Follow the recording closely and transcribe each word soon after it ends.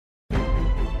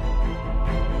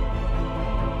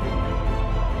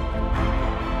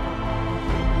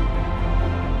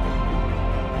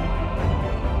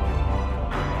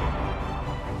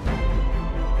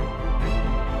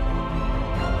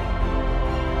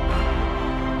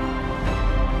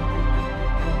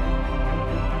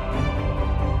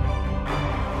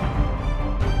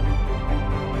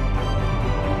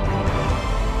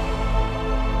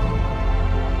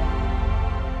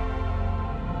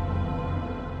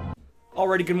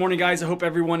Alrighty, good morning guys. I hope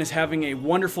everyone is having a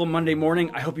wonderful Monday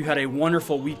morning. I hope you had a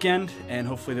wonderful weekend, and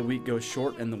hopefully the week goes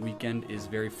short and the weekend is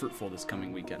very fruitful this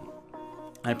coming weekend.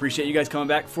 I appreciate you guys coming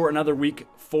back for another week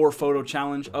 4 photo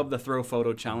challenge of the Throw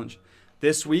Photo Challenge.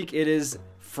 This week it is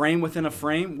frame within a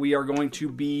frame. We are going to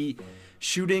be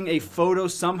shooting a photo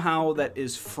somehow that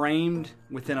is framed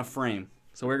within a frame.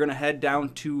 So we're going to head down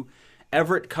to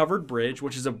Everett Covered Bridge,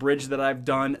 which is a bridge that I've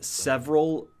done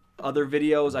several other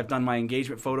videos. I've done my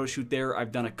engagement photo shoot there.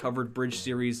 I've done a covered bridge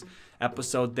series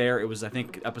episode there. It was, I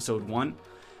think, episode 1.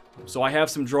 So I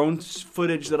have some drone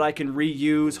footage that I can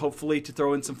reuse, hopefully to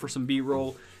throw in for some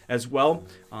B-roll as well.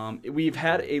 We've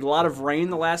had a lot of rain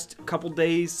the last couple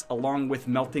days along with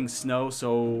melting snow,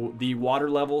 so the water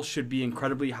level should be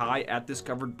incredibly high at this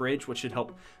covered bridge, which should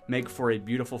help make for a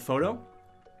beautiful photo.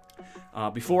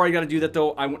 Before I got to do that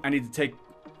though, I need to take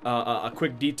a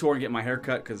quick detour and get my hair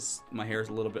cut because my hair is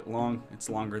a little bit long. It's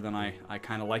longer than I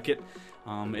kind of like it.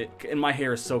 And my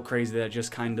hair is so crazy that it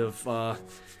just kind of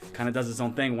does its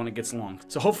own thing when it gets long.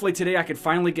 So hopefully today I can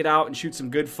finally get out and shoot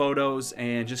some good photos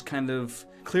and just kind of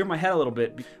clear my head a little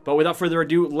bit. But without further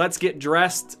ado, let's get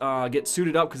dressed, get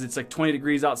suited up because it's like 20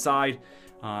 degrees outside,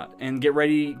 and get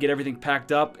ready, get everything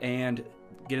packed up, and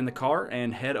get in the car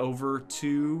and head over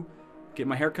to get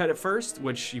my hair cut at first,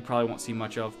 which you probably won't see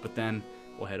much of, but then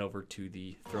we'll head over to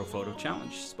the Throw Photo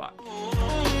Challenge spot.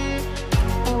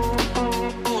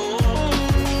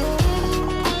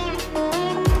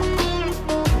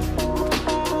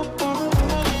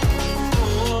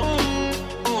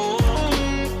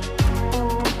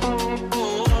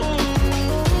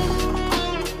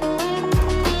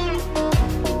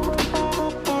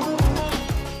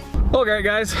 Okay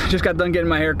guys, just got done getting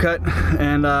my hair cut,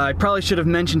 and I probably should have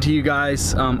mentioned to you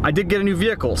guys, I did get a new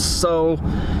vehicle. So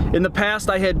in the past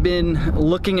I had been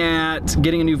looking at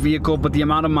getting a new vehicle, but the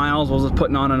amount of miles I was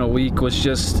putting on in a week was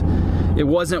just, it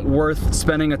wasn't worth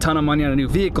spending a ton of money on a new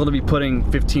vehicle to be putting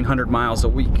 1,500 miles a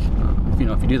week. You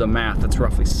know, if you do the math, that's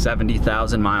roughly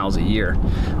 70,000 miles a year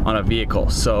on a vehicle.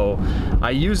 So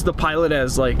I used the Pilot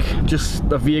as like just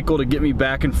a vehicle to get me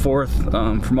back and forth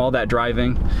from all that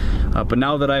driving. But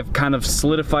now that I've kind of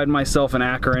solidified myself in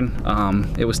Akron,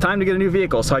 it was time to get a new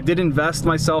vehicle. So I did invest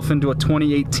myself into a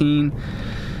 2018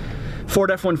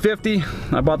 Ford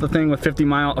F-150. I bought the thing with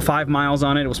 5 miles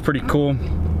on it. It was pretty cool.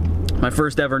 My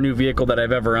first ever new vehicle that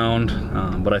I've ever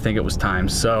owned, but I think it was time.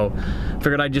 So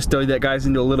figured I'd just throw that guys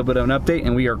into a little bit of an update,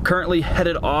 and we are currently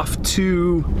headed off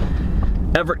to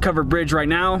Everett Covered Bridge right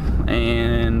now,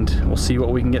 and we'll see what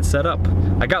we can get set up.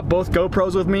 I got both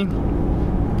GoPros with me,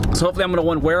 so hopefully I'm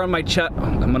gonna wear on my chest.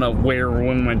 I'm gonna wear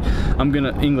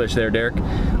English there, Derek.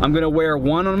 I'm gonna wear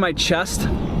one on my chest,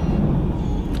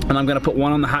 and I'm gonna put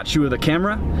one on the hot shoe of the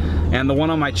camera, and the one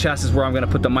on my chest is where I'm gonna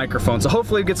put the microphone. So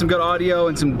hopefully we get some good audio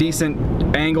and some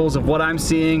decent angles of what I'm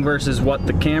seeing versus what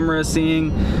the camera is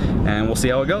seeing, and we'll see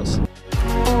how it goes.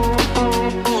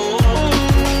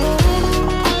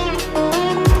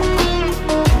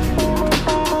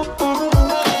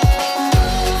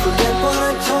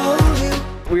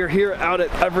 We are here out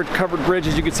at Everett Covered Bridge,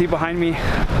 as you can see behind me.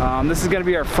 This is gonna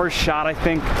be our first shot, I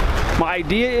think. My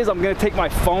idea is I'm gonna take my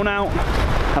phone out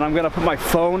and I'm gonna put my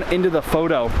phone into the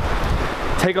photo.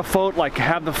 Take a photo, like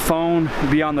have the phone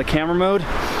be on the camera mode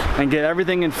and get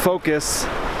everything in focus,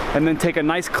 and then take a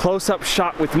nice close-up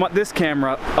shot with this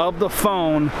camera of the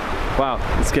phone. Wow,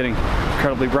 it's getting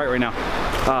incredibly bright right now.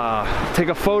 Take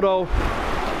a photo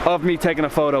of me taking a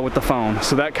photo with the phone.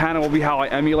 So that kind of will be how I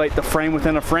emulate the frame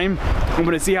within a frame. I'm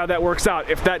gonna see how that works out.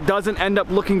 If that doesn't end up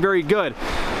looking very good,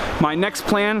 my next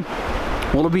plan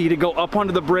will be to go up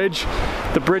onto the bridge.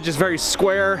 The bridge is very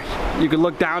square. You can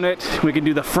look down it. We can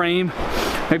do the frame.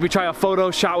 Maybe try a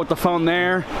photo shot with the phone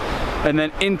there, and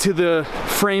then into the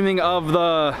framing of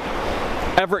the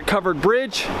Everett Covered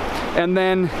Bridge, and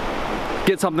then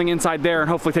get something inside there and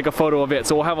hopefully take a photo of it.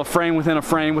 So we'll have a frame within a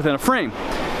frame within a frame.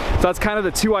 So that's kind of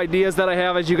the 2 ideas that I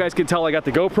have. As you guys can tell, I got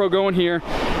the GoPro going here.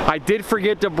 I did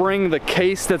forget to bring the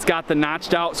case that's got the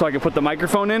notched out so I can put the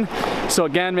microphone in. So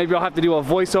again, maybe I'll have to do a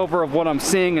voiceover of what I'm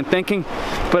seeing and thinking,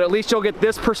 but at least you'll get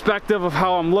this perspective of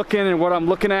how I'm looking and what I'm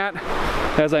looking at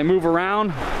as I move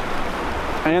around.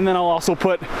 And then I'll also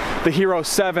put the Hero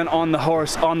 7 on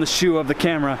the shoe of the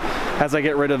camera as I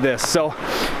get rid of this. So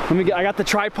I got the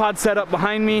tripod set up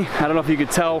behind me. I don't know if you could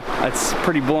tell, it's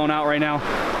pretty blown out right now,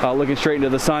 looking straight into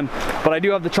the sun. But I do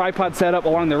have the tripod set up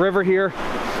along the river here,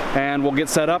 and we'll get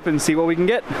set up and see what we can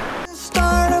get.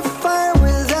 Start a fire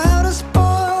without a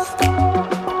spark.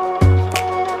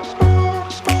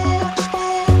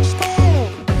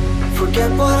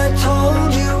 Forget what I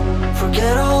told you,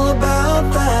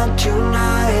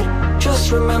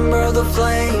 remember the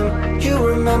flame, you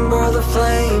remember remember the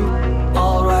flame,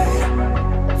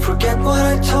 alright. Forget what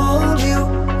I told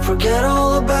you, forget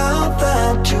all about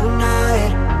that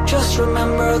tonight. Just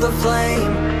remember the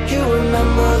flame, you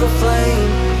remember the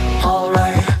flame,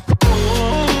 alright.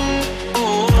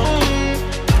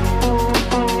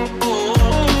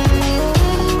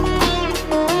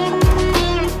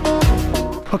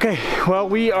 Okay, well,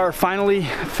 we are finally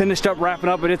finished up wrapping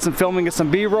up. I did some filming and some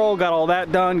B-roll, got all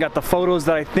that done, got the photos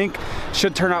that I think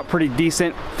should turn out pretty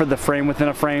decent for the frame within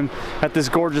a frame at this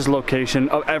gorgeous location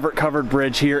of Everett Covered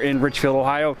Bridge here in Richfield,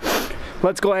 Ohio.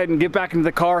 Let's go ahead and get back into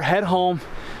the car, head home,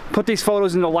 put these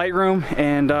photos into Lightroom,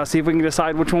 and see if we can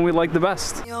decide which one we like the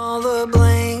best. All the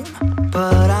blame,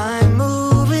 but I'm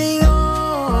moving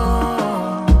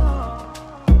on.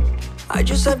 I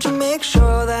just have to make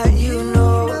sure that you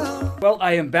know. Well,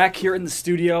 I am back here in the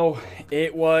studio.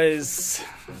 It was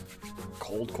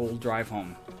cold drive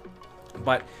home,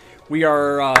 but we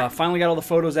are finally got all the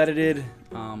photos edited.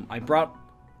 I brought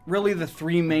really the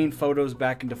three main photos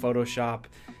back into Photoshop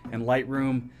and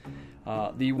Lightroom.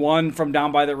 The one from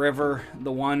down by the river,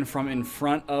 the one from in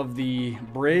front of the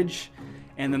bridge,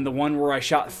 and then the one where I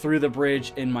shot through the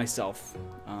bridge in myself.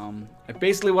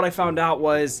 Basically what I found out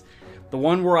was the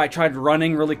one where I tried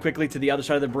running really quickly to the other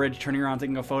side of the bridge, turning around,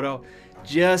 taking a photo,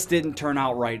 just didn't turn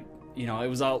out right. You know, it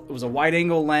was a wide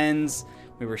angle lens.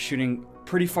 We were shooting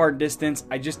pretty far distance.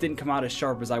 I just didn't come out as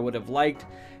sharp as I would have liked.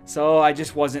 So I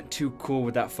just wasn't too cool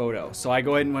with that photo. So I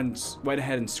went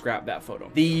ahead and scrapped that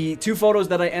photo. The two photos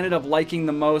that I ended up liking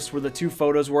the most were the two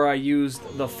photos where I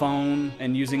used the phone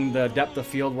and using the depth of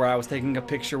field, where I was taking a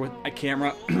picture with a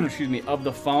camera, excuse me, of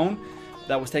the phone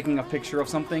that was taking a picture of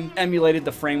something. Emulated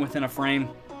the frame within a frame,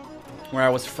 where I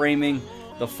was framing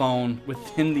the phone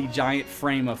within the giant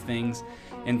frame of things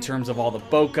in terms of all the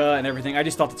bokeh and everything. I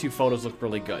just thought the two photos looked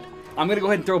really good. I'm gonna go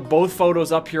ahead and throw both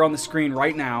photos up here on the screen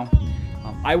right now.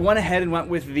 I went ahead and went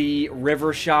with the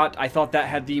river shot. I thought that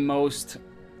had the most,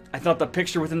 I thought the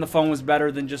picture within the phone was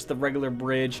better than just the regular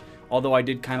bridge, although I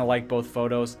did kind of like both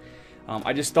photos.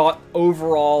 I just thought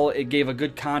overall it gave a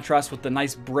good contrast with the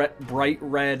nice bright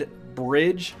red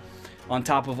bridge on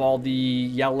top of all the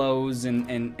yellows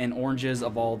and oranges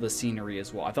of all the scenery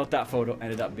as well. I thought that photo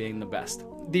ended up being the best.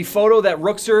 The photo that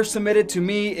Rookzer submitted to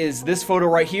me is this photo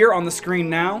right here on the screen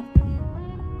now.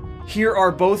 Here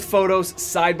are both photos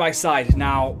side by side.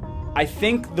 Now, I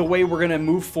think the way we're gonna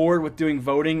move forward with doing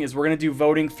voting is we're gonna do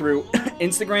voting through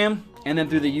Instagram and then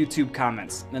through the YouTube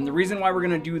comments. And the reason why we're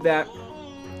gonna do that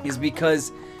is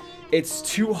because it's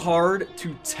too hard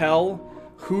to tell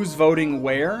who's voting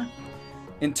where,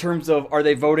 in terms of, are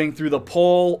they voting through the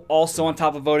poll, also on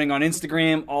top of voting on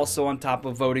Instagram, also on top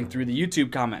of voting through the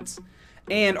YouTube comments?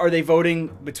 And are they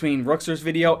voting between Rookzer's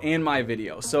video and my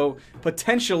video? So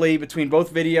potentially between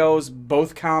both videos,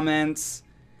 both comments,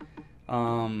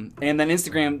 and then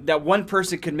Instagram, that one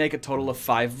person could make a total of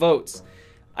 5 votes.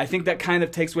 I think that kind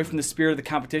of takes away from the spirit of the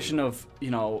competition of,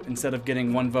 you know, instead of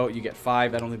getting 1 vote, you get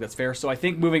 5. I don't think that's fair. So I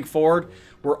think moving forward,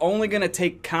 we're only going to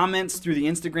take comments through the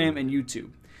Instagram and YouTube.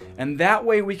 And that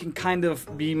way we can kind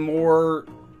of be more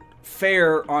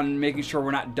fair on making sure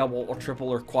we're not double or triple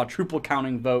or quadruple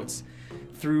counting votes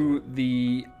through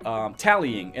the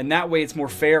tallying. And that way it's more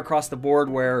fair across the board,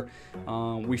 where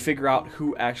we figure out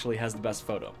who actually has the best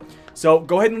photo. So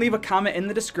go ahead and leave a comment in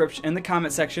the description, in the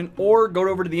comment section, or go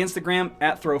over to the Instagram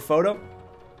at ThroPhoto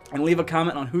and leave a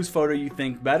comment on whose photo you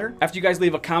think better. After you guys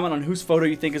leave a comment on whose photo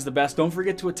you think is the best, don't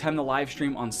forget to attend the live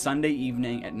stream on Sunday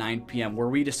evening at 9 p.m. where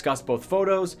we discuss both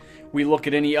photos. We look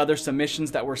at any other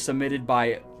submissions that were submitted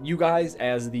by you guys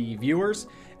as the viewers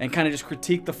and kind of just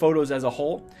critique the photos as a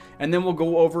whole. And then we'll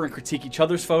go over and critique each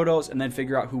other's photos and then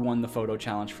figure out who won the photo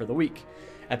challenge for the week.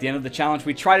 At the end of the challenge,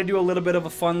 we try to do a little bit of a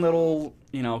fun little,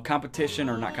 you know, competition,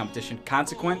 or not competition,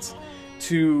 consequence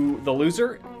to the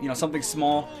loser, you know, something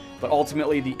small. But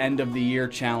ultimately, the end of the year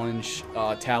challenge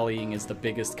tallying is the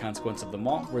biggest consequence of them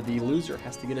all, where the loser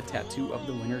has to get a tattoo of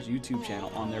the winner's YouTube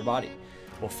channel on their body.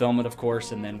 We'll film it, of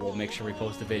course, and then we'll make sure we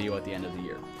post a video at the end of the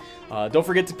year. Don't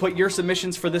forget to put your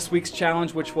submissions for this week's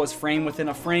challenge, which was frame within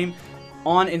a frame,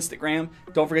 on Instagram.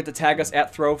 Don't forget to tag us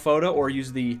at ThroPhoto, or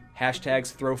use the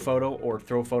hashtags ThroPhoto or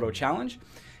ThroPhotoChallenge.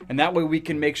 And that way we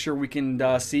can make sure we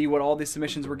can see what all the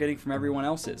submissions we're getting from everyone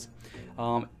else's.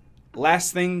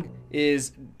 Last thing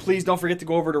is, please don't forget to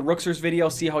go over to Rookzer's video,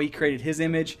 see how he created his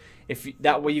image.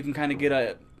 That way you can kind of get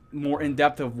a more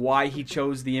in-depth of why he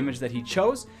chose the image that he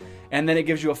chose. and then it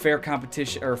gives you a fair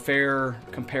competition or fair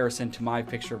comparison to my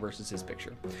picture versus his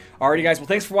picture. Alrighty guys, well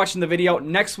thanks for watching the video.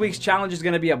 Next week's challenge is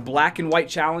going to be a black and white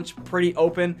challenge, pretty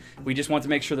open. We just want to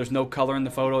make sure there's no color in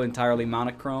the photo, entirely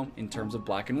monochrome in terms of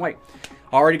black and white.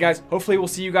 Alrighty guys, hopefully we'll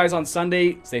see you guys on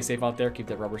Sunday. Stay safe out there, keep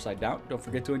that rubber side down. Don't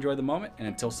forget to enjoy the moment, and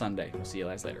until Sunday, we'll see you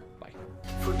guys later. Bye.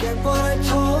 Forget what I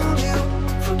told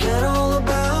you, forget all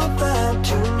about that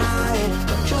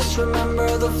tonight. Just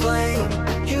remember the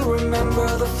flame, you remember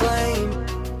the flame.